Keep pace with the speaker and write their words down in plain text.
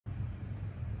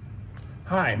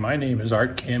Hi, my name is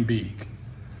Art Cambeek.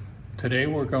 Today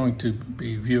we're going to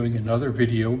be viewing another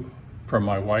video from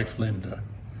my wife Linda.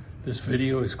 This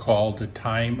video is called The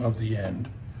Time of the End,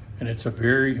 and it's a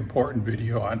very important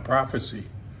video on prophecy.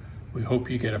 We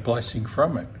hope you get a blessing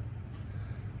from it.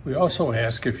 We also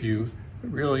ask if you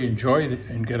really enjoy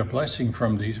and get a blessing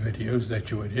from these videos that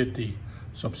you would hit the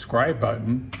subscribe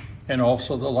button and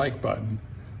also the like button.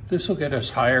 This will get us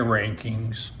higher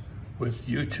rankings with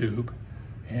YouTube,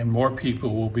 and more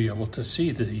people will be able to see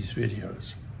these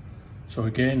videos. So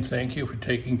again, thank you for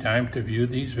taking time to view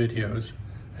these videos,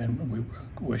 and we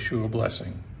wish you a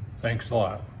blessing. Thanks a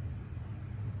lot.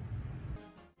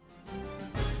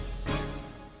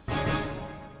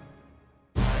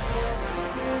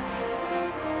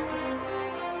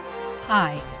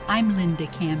 Hi, I'm Linda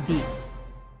Cambeek.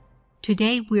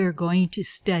 Today we're going to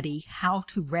study how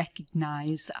to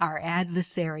recognize our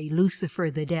adversary Lucifer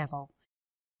the devil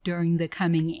during the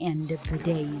coming end of the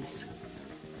days.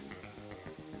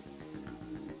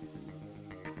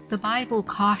 The Bible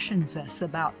cautions us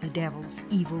about the devil's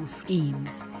evil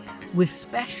schemes, with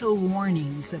special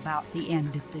warnings about the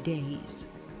end of the days.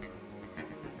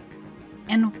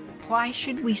 And why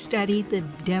should we study the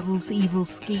devil's evil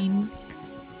schemes?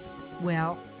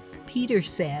 Well, Peter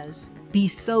says, "Be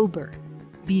sober,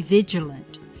 be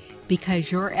vigilant,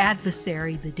 because your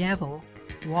adversary, the devil,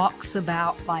 walks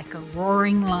about like a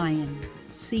roaring lion,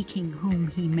 seeking whom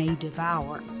he may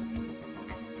devour."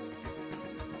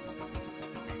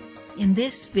 In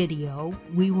this video,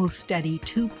 we will study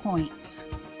 2 points.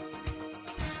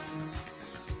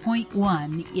 Point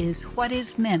 1 is what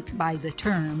is meant by the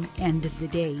term end of the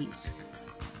days.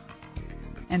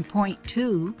 And point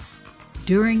 2,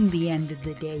 during the end of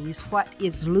the days, what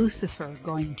is Lucifer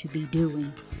going to be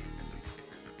doing?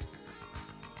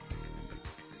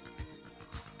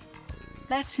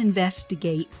 Let's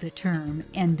investigate the term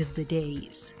end of the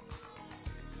days.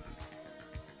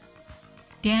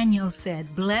 Daniel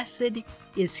said, "Blessed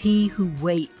is he who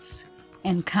waits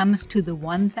and comes to the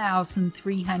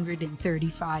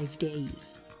 1,335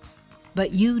 days.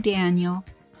 But you, Daniel,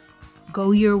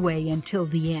 go your way until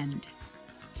the end,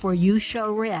 for you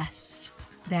shall rest,"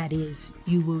 that is,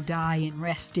 you will die and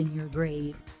rest in your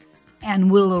grave, "and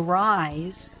will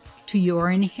arise to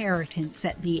your inheritance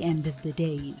at the end of the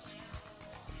days."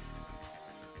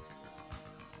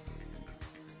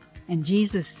 And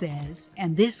Jesus says,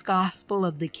 "And this gospel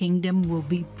of the kingdom will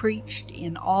be preached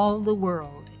in all the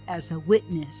world as a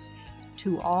witness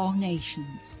to all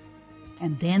nations,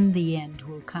 and then the end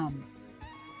will come."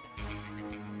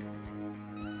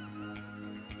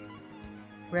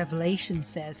 Revelation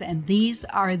says, "And these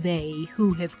are they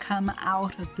who have come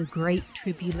out of the Great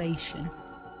Tribulation."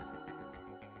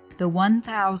 The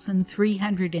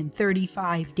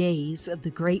 1,335 days of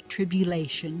the Great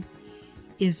Tribulation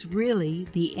is really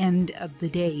the end of the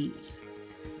days.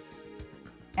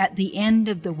 At the end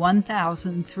of the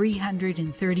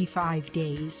 1,335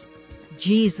 days,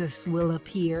 Jesus will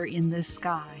appear in the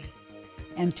sky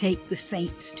and take the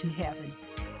saints to heaven.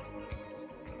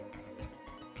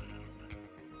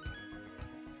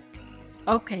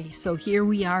 Okay, so here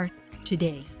we are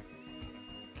today.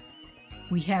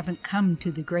 We haven't come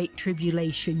to the Great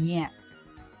Tribulation yet.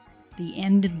 The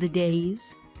end of the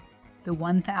days, the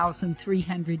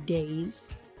 1,300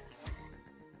 days,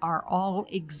 are all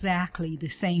exactly the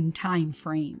same time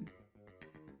frame.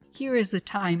 Here is a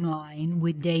timeline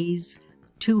with days,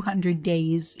 200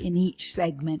 days in each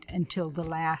segment until the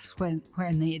last when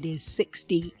it is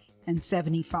 60 and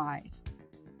 75.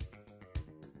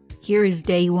 Here is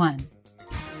day 1.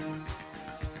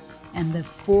 And the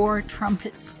 4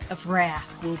 trumpets of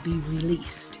wrath will be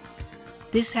released.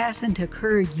 This hasn't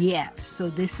occurred yet, so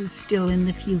this is still in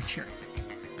the future.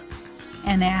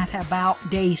 And at about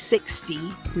day 60,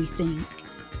 we think,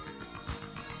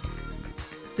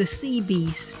 the sea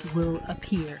beast will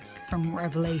appear from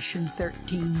Revelation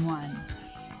 13:1,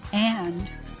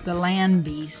 and the land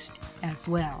beast as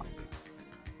well.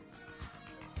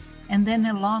 And then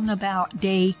along about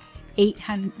day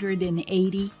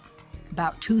 880,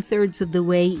 about 2/3 of the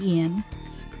way in,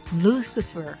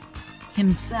 Lucifer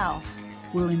himself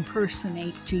will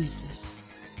impersonate Jesus.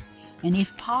 And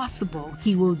if possible,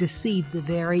 he will deceive the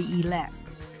very elect.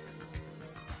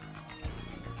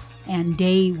 And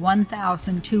day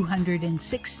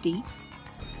 1260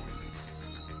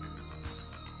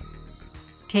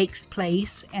 takes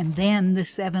place, and then the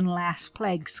 7 last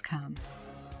plagues come.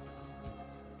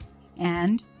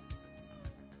 And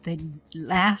the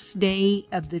last day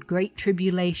of the Great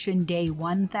Tribulation, day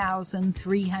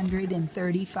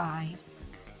 1335,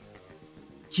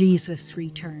 Jesus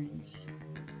returns,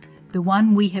 the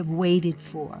one we have waited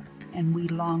for, and we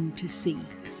long to see.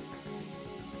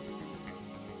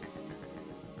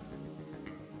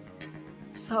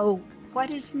 So, what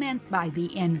is meant by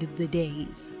the end of the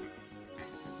days?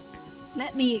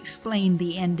 Let me explain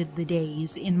the end of the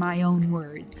days in my own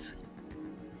words.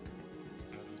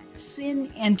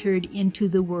 Sin entered into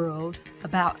the world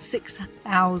about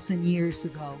 6,000 years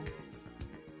ago.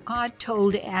 God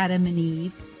told Adam and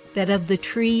Eve that of the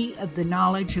tree of the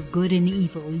knowledge of good and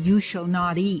evil you shall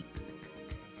not eat,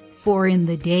 for in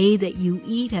the day that you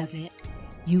eat of it,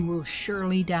 you will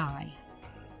surely die.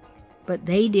 But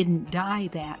they didn't die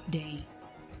that day.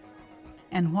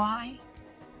 And why?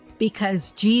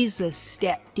 Because Jesus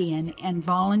stepped in and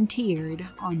volunteered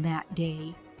on that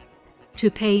day to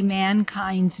pay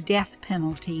mankind's death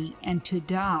penalty and to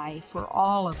die for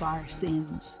all of our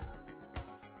sins.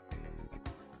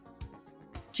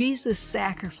 Jesus'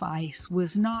 sacrifice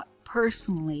was not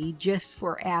personally just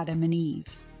for Adam and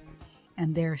Eve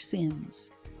and their sins,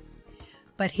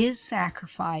 but his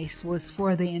sacrifice was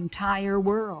for the entire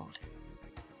world.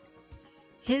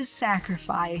 His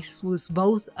sacrifice was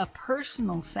both a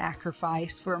personal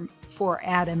sacrifice for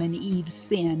Adam and Eve's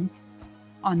sin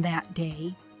on that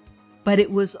day, but it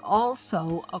was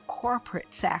also a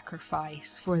corporate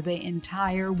sacrifice for the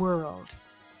entire world.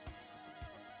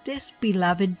 This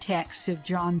beloved text of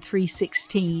John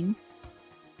 3:16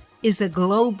 is a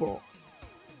global,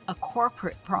 a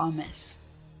corporate promise.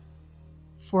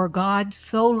 For God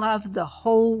so loved the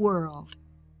whole world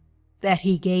that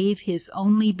he gave his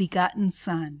only begotten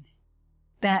Son,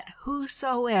 that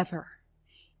whosoever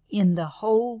in the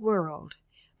whole world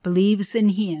believes in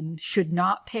him should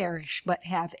not perish but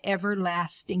have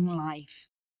everlasting life.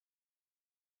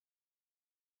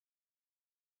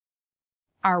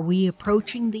 Are we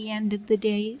approaching the end of the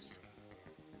days?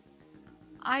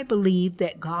 I believe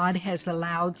that God has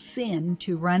allowed sin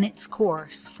to run its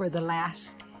course for the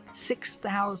last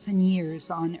 6,000 years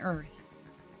on earth.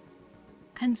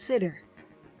 Consider,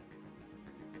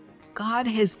 God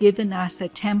has given us a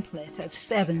template of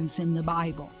sevens in the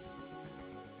Bible.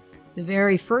 The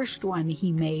very first one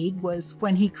he made was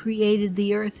when he created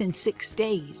the earth in 6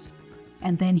 days,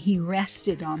 and then he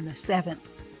rested on the seventh,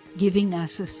 giving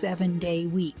us a 7-day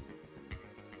week.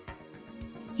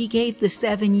 He gave the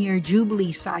 7-year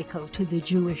Jubilee cycle to the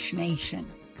Jewish nation.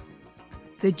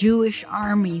 The Jewish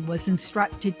army was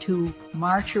instructed to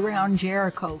march around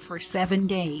Jericho for 7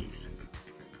 days.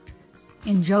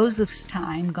 In Joseph's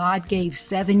time, God gave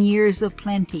 7 years of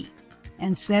plenty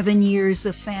and 7 years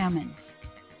of famine.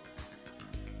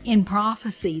 In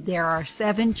prophecy, there are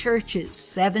 7 churches,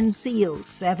 7 seals,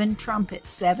 7 trumpets,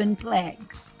 7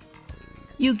 plagues.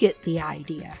 You get the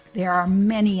idea. There are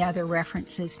many other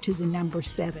references to the number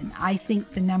 7. I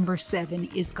think the number 7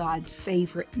 is God's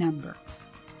favorite number,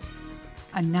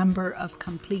 a number of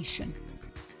completion.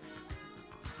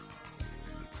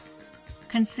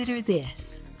 Consider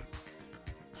this: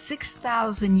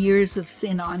 6,000 years of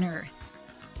sin on earth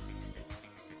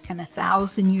and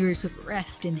 1,000 years of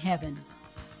rest in heaven,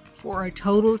 for a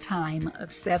total time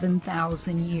of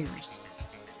 7,000 years.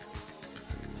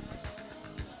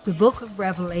 The book of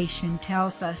Revelation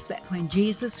tells us that when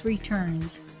Jesus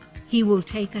returns, he will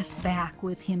take us back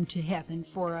with him to heaven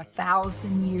for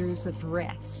 1,000 years of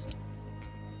rest,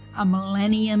 a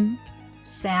millennium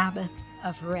Sabbath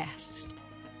of rest.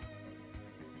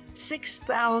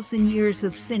 6,000 years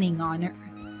of sinning on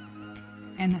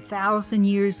earth and 1,000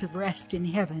 years of rest in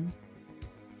heaven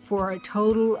for a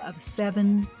total of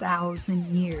 7,000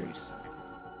 years.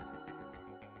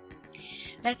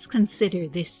 Let's consider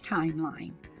this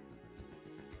timeline.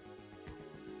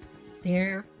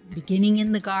 There, beginning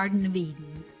in the Garden of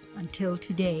Eden until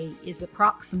today, is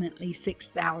approximately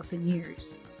 6,000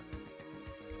 years.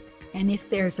 And if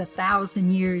there's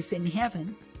 1,000 years in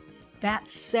heaven,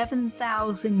 that's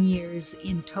 7,000 years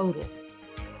in total.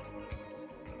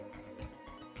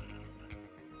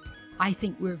 I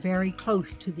think we're very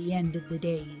close to the end of the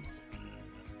days.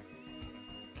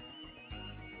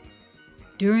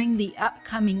 During the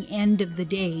upcoming end of the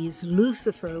days,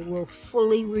 Lucifer will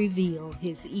fully reveal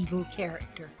his evil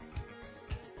character.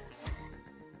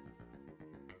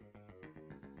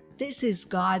 This is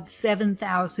God's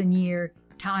 7,000-year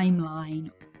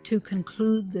timeline to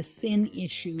conclude the sin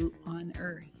issue on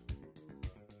earth.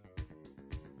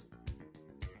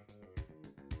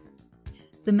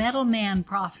 The metal man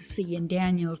prophecy in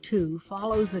Daniel 2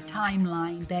 follows a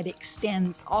timeline that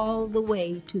extends all the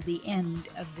way to the end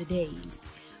of the days,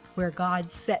 where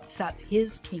God sets up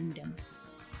his kingdom.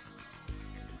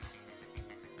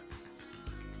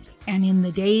 And in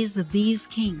the days of these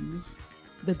kings,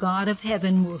 the God of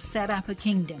heaven will set up a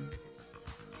kingdom,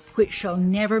 which shall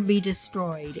never be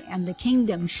destroyed, and the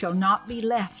kingdom shall not be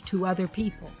left to other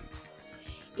people.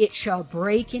 It shall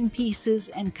break in pieces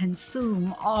and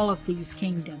consume all of these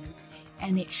kingdoms,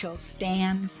 and it shall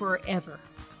stand forever.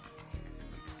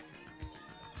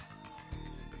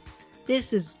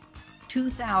 This is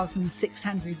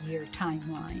 2,600-year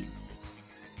timeline.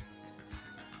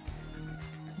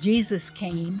 Jesus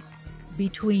came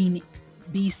between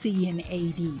BC and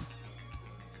AD.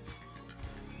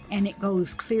 And it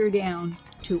goes clear down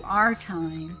to our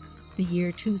time, the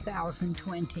year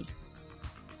 2020.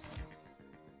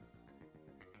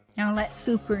 Now let's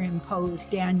superimpose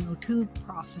Daniel 2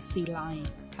 prophecy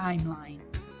timeline.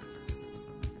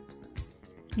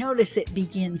 Notice it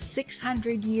begins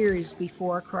 600 years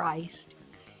before Christ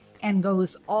and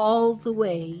goes all the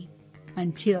way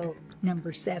until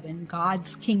number 7,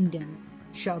 God's kingdom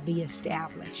shall be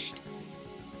established.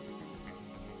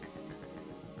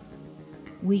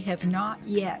 We have not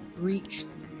yet reached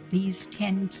these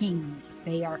 10 kings.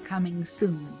 They are coming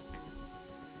soon.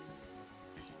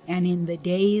 And in the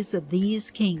days of these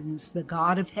kings, the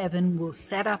God of heaven will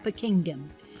set up a kingdom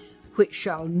which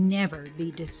shall never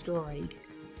be destroyed.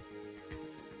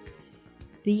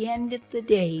 The end of the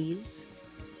days,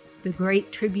 the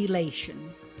Great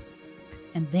Tribulation,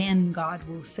 and then God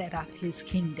will set up his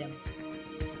kingdom.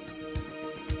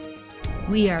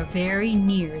 We are very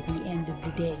near the end of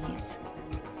the days.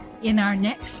 In our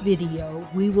next video,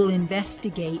 we will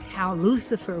investigate how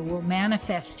Lucifer will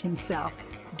manifest himself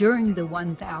during the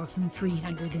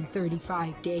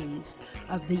 1,335 days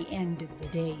of the end of the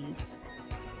days.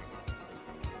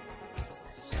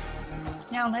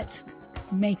 Now let's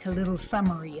make a little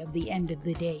summary of the end of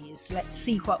the days. Let's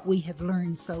see what we have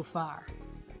learned so far.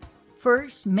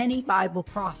 First, many Bible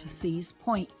prophecies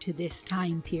point to this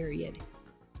time period.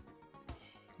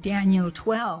 Daniel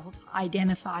 12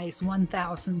 identifies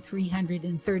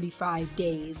 1,335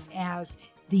 days as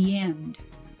the end.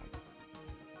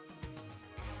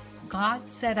 God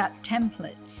set up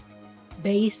templates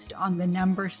based on the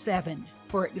number 7,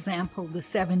 for example, the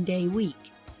 7-day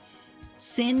week.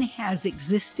 Sin has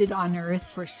existed on earth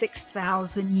for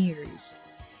 6,000 years.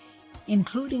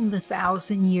 Including the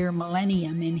 1,000-year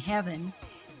millennium in heaven,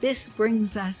 this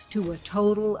brings us to a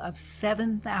total of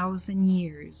 7,000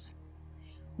 years.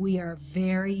 We are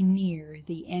very near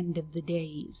the end of the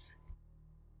days.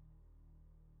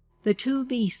 The 2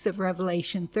 beasts of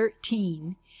Revelation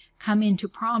 13 come into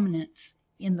prominence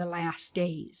in the last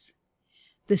days,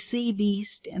 the sea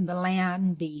beast and the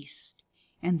land beast,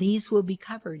 and these will be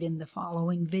covered in the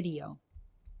following video.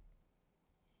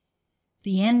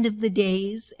 The end of the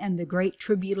days and the Great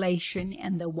Tribulation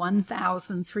and the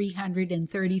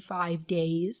 1,335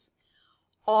 days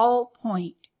all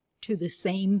point to the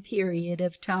same period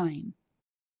of time.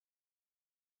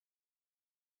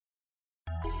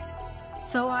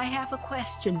 So I have a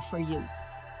question for you.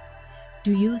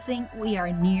 Do you think we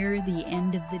are near the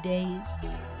end of the days?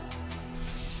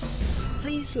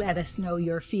 Please let us know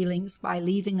your feelings by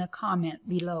leaving a comment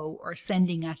below or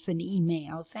sending us an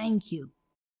email. Thank you.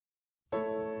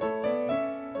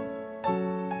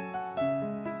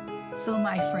 So,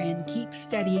 my friend, keep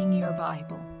studying your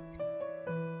Bible.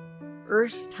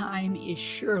 Earth's time is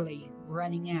surely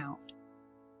running out,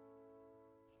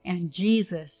 and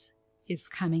Jesus is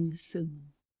coming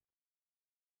soon.